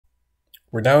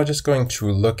We're now just going to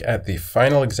look at the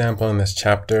final example in this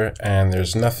chapter, and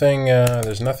there's nothing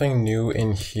new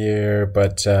in here,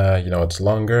 but you know, it's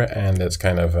longer and it's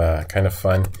kind of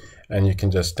fun, and you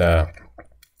can just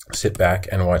sit back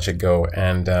and watch it go.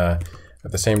 And at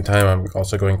the same time, I'm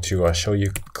also going to show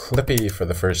you Clippy for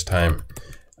the first time.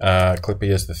 Clippy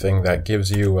is the thing that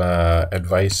gives you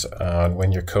advice on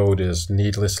when your code is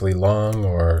needlessly long,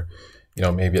 or you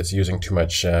know, maybe it's using too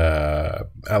much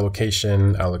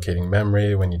allocating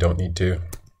memory when you don't need to.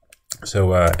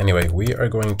 So anyway, we're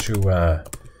going to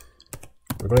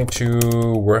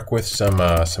work with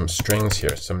some strings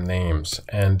here, some names,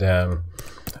 and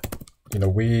you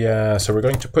know, so we're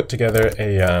going to put together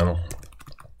a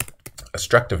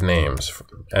struct of names,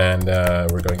 and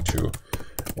we're going to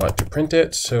want to print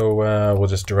it. So we'll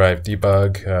just derive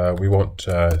debug. We won't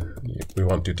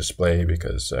do display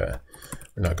because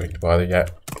we're not going to bother yet.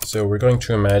 So we're going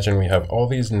to imagine we have all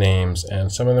these names,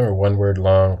 and some of them are 1 word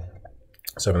long,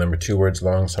 some of them are 2 words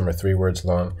long, some are 3 words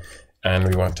long, and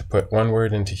we want to put 1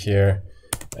 word into here.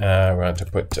 We want to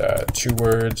put 2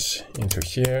 words into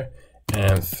here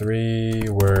and 3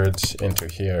 words into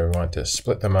here. We want to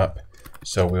split them up,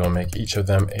 so we will make each of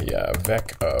them a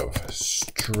vec of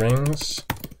strings,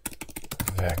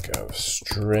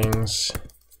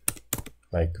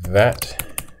 like that.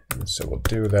 And so we'll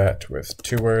do that with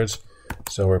 2 words.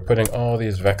 So we're putting all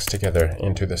these vecs together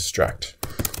into this struct.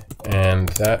 And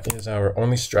that is our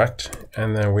only struct.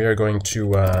 And then we are going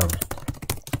to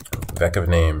vec of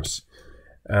names.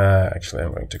 Actually,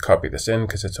 I'm going to copy this in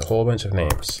because it's a whole bunch of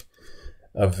names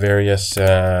of various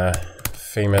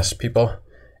famous people.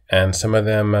 And some of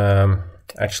them,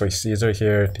 actually Caesar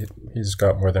here, he's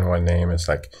got more than one name. It's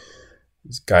like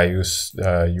Gaius,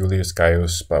 Julius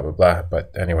Gaius, blah blah blah.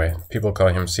 But anyway, people call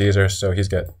him Caesar, so he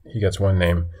gets one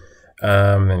name.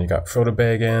 Then you got Frodo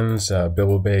Baggins,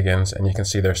 Bilbo Baggins, and you can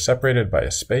see they're separated by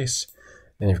a space.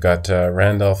 Then you've got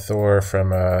Randall Thor from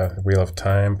Wheel of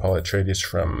Time, Paul Atreides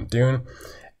from Dune,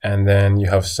 and then you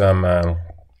have some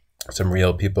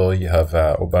real people. You have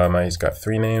Obama. He's got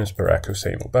 3 names: Barack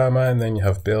Hussein Obama, and then you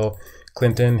have Bill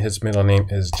Clinton. His middle name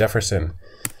is Jefferson.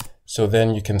 So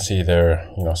then you can see their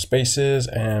spaces,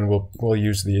 and we'll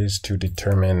use these to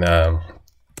determine how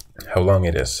long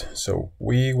it is. So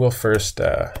we will first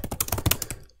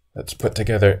let's put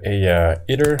together a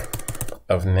iter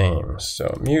of names.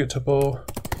 So mutable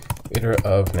iter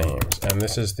of names, and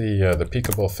this is the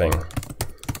peekable thing.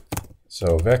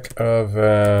 So vec of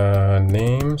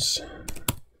names.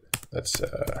 Let's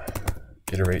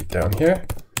iterate down here.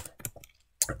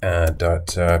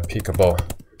 Dot peekable.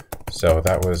 So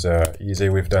that was easy.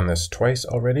 We've done this twice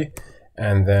already,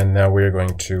 and then now we're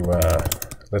going to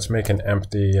let's make an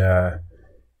empty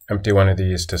one of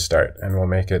these to start, and we'll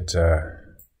make it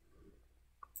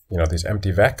these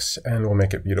empty vecs, and we'll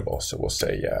make it mutable. So we'll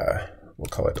say we'll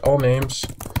call it all names,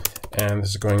 and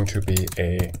this is going to be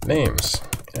a names,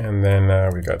 and then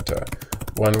we got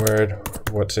 1 word.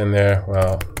 What's in there?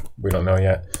 Well, we don't know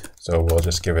yet, so we'll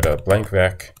just give it a blank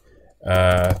vec.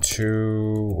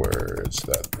 2 words,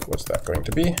 what's that going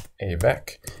to be? A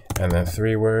vec. And then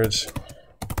 3 words,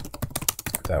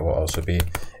 that will also be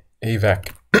a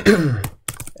vec.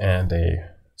 And a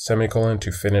semicolon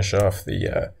to finish off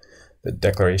the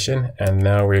declaration. And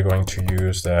now we're going to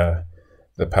use the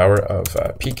power of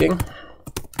peeking,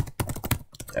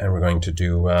 and we're going to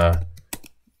do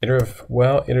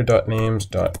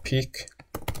iter.names.peek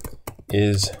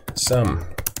is sum.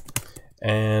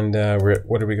 And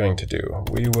what are we going to do?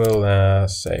 We will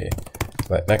say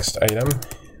let next item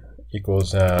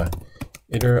equals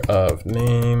iter of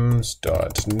names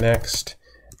dot next,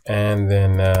 and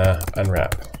then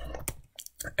unwrap.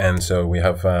 And so we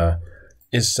have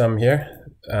is sum here.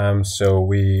 So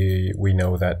we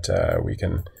know that we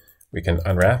can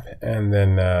unwrap, and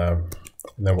then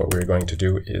what we're going to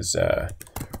do is we're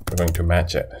going to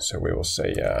match it. So we will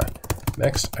say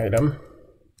next item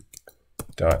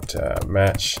dot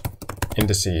match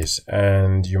indices,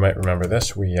 and you might remember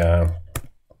this. We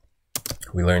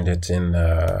learned it in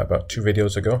about 2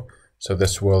 videos ago. So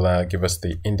this will give us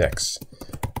the index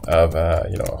of a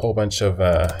whole bunch of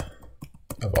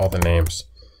all the names,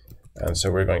 and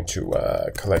so we're going to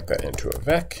collect that into a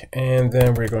vec, and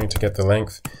then we're going to get the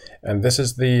length. And this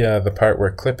is the part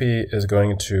where Clippy is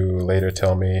going to later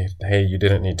tell me, hey, you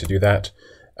didn't need to do that,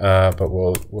 but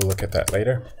we'll look at that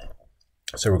later.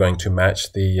 So we're going to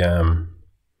match the,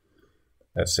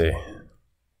 let's see,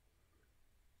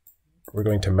 we're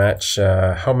going to match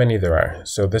how many there are.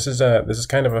 So this is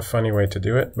kind of a funny way to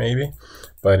do it, maybe,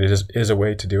 but it is a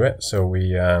way to do it. So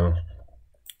we,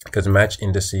 because match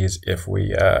indices, if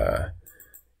we,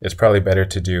 it's probably better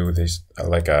to do this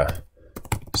like a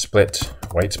split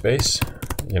white space,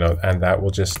 and that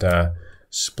will just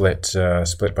split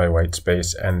by white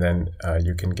space, and then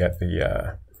you can get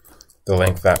the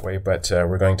length that way. But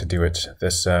we're going to do it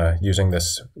using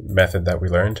this method that we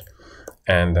learned,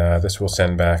 and this will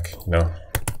send back,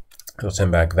 it'll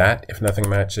send back that if nothing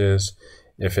matches.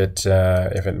 If it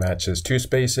matches 2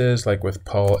 spaces, like with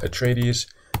Paul Atreides,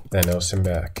 then it'll send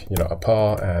back, a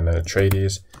Paul and an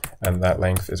Atreides, and that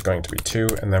length is going to be 2,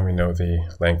 and then we know the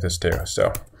length is 2.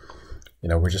 So,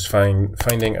 we're just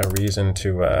finding a reason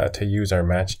to use our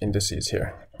match indices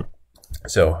here.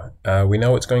 So we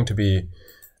know it's going to be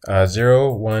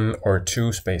 0, 1, or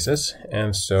 2 spaces,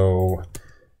 and so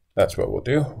that's what we'll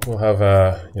do. We'll have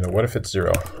what if it's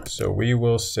 0? So we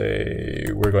will say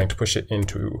we're going to push it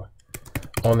into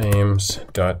all names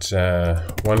dot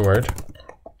one word.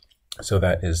 So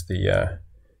that is the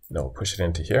we'll push it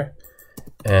into here,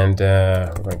 and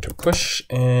we're going to push,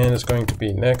 and it's going to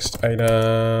be next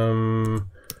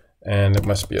item, and it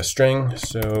must be a string,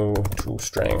 so to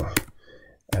string,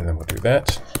 and then we'll do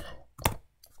that.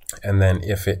 And then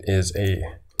if it is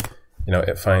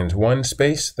it finds 1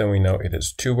 space, then we know it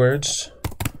is 2 words.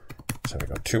 So we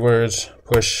go 2 words,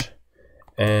 push,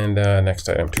 and next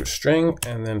item to string,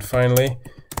 and then finally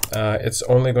it's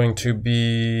only going to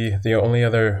be, the only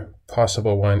other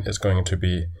possible one is going to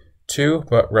be 2,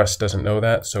 but Rust doesn't know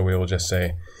that, so we will just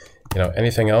say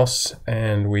anything else,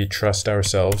 and we trust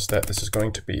ourselves that this is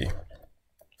going to be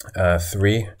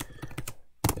 3.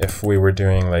 If we were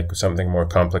doing like something more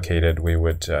complicated, we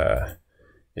would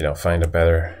find a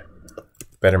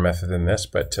better method than this,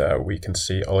 but we can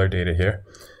see all our data here.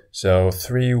 So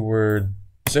 3 words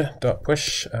dot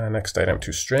push, next item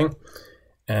to string,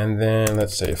 and then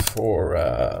let's say for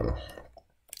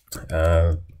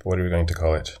what are we going to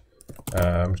call it?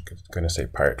 I'm going to say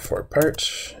part for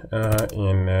part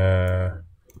in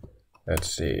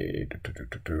let's see,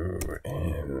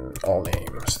 in all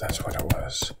names. That's what it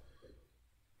was.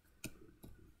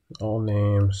 All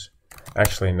names.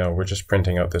 Actually, no, we're just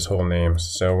printing out this whole name.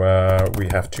 So we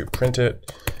have to print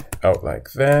it out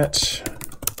like that,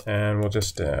 and we'll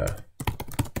just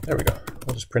there we go.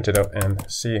 We'll just print it out and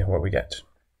see what we get.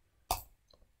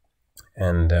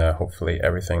 And hopefully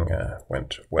everything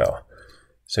went well.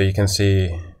 So you can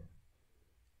see,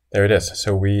 there it is.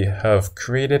 So we have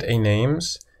created a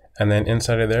names, and then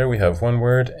inside of there we have 1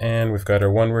 word, and we've got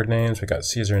our 1 word names. We got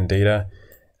Caesar and Data.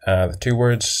 The 2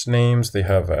 words names, they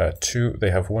have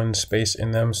 1 space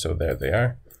in them, so there they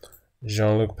are.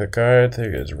 Jean-Luc Picard,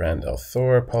 there is Randall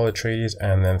Thor, Paul Atreides,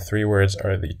 and then 3 words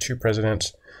are the 2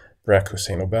 presidents, Barack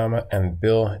Hussein Obama and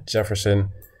Bill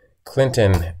Jefferson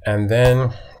Clinton. And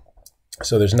then,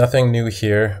 so there's nothing new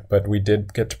here, but we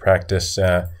did get to practice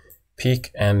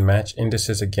peak and match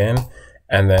indices again.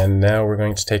 And then now we're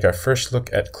going to take our first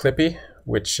look at Clippy,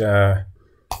 which in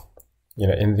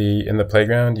the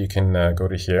playground you can go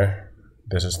to here.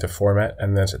 This is the format,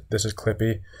 and this is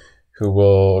Clippy, who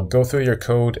will go through your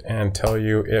code and tell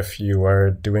you if you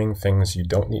are doing things you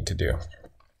don't need to do.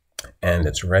 And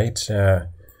it's right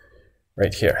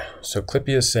here. So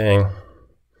Clippy is saying,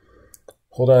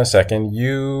 hold on a second,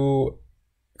 you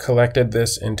collected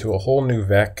this into a whole new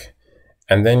vec,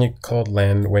 and then you called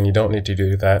len when you don't need to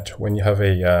do that. When you have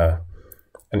an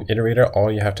iterator,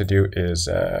 all you have to do is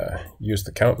use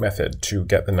the count method to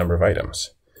get the number of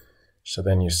items. So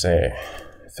then you say,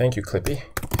 thank you, Clippy,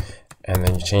 and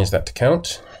then you change that to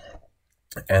count,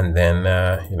 and then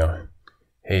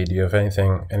hey, do you have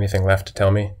anything left to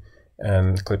tell me?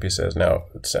 And Clippy says, no,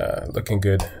 it's looking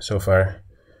good so far.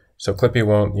 So Clippy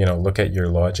won't look at your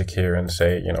logic here and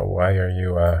say, why are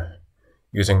you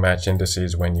using match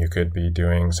indices when you could be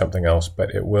doing something else?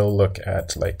 But it will look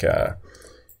at like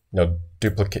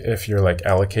duplicate, if you're like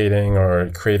allocating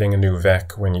or creating a new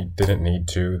vec when you didn't need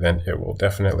to, then it will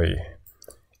definitely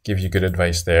give you good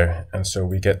advice there. And so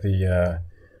we get the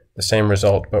same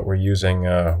result, but we're using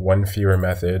one fewer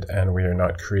method, and we are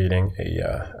not creating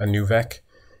a new vec.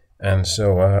 And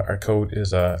so our code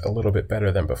is a little bit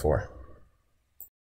better than before.